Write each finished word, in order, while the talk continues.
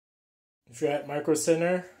if you're at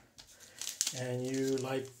Microcenter and you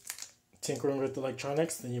like tinkering with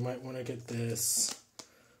electronics, then you might want to get this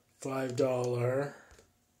 $5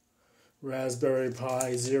 Raspberry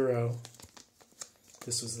Pi Zero.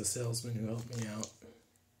 This was the salesman who helped me out.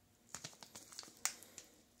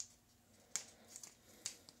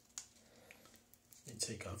 Let me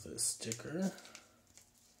take off this sticker.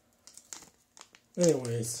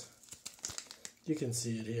 Anyways, you can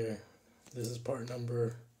see it here. This is part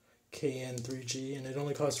number KN3G, and it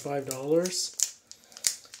only costs $5.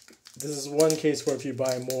 This is one case where if you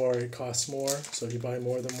buy more, it costs more. So if you buy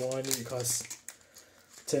more than one, it costs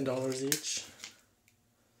 $10 each.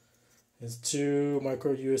 There's 2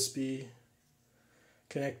 micro USB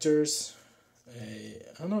connectors.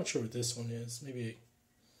 I'm not sure what this one is. Maybe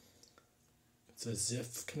it's a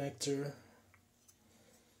ZIF connector.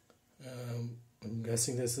 I'm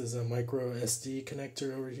guessing this is a micro SD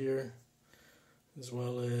connector over here, as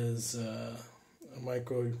well as a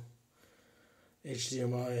micro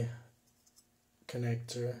HDMI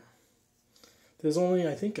connector. There's only,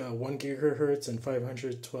 I think, 1 gigahertz and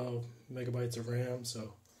 512 megabytes of RAM,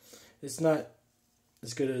 so it's not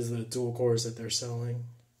as good as the dual cores that they're selling.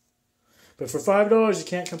 But for $5, you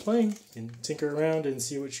can't complain. You can tinker around and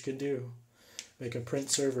see what you can do. Make a print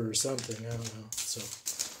server or something, I don't know. So,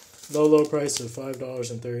 low price of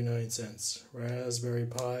 $5.39. Raspberry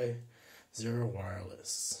Pi Zero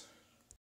wireless.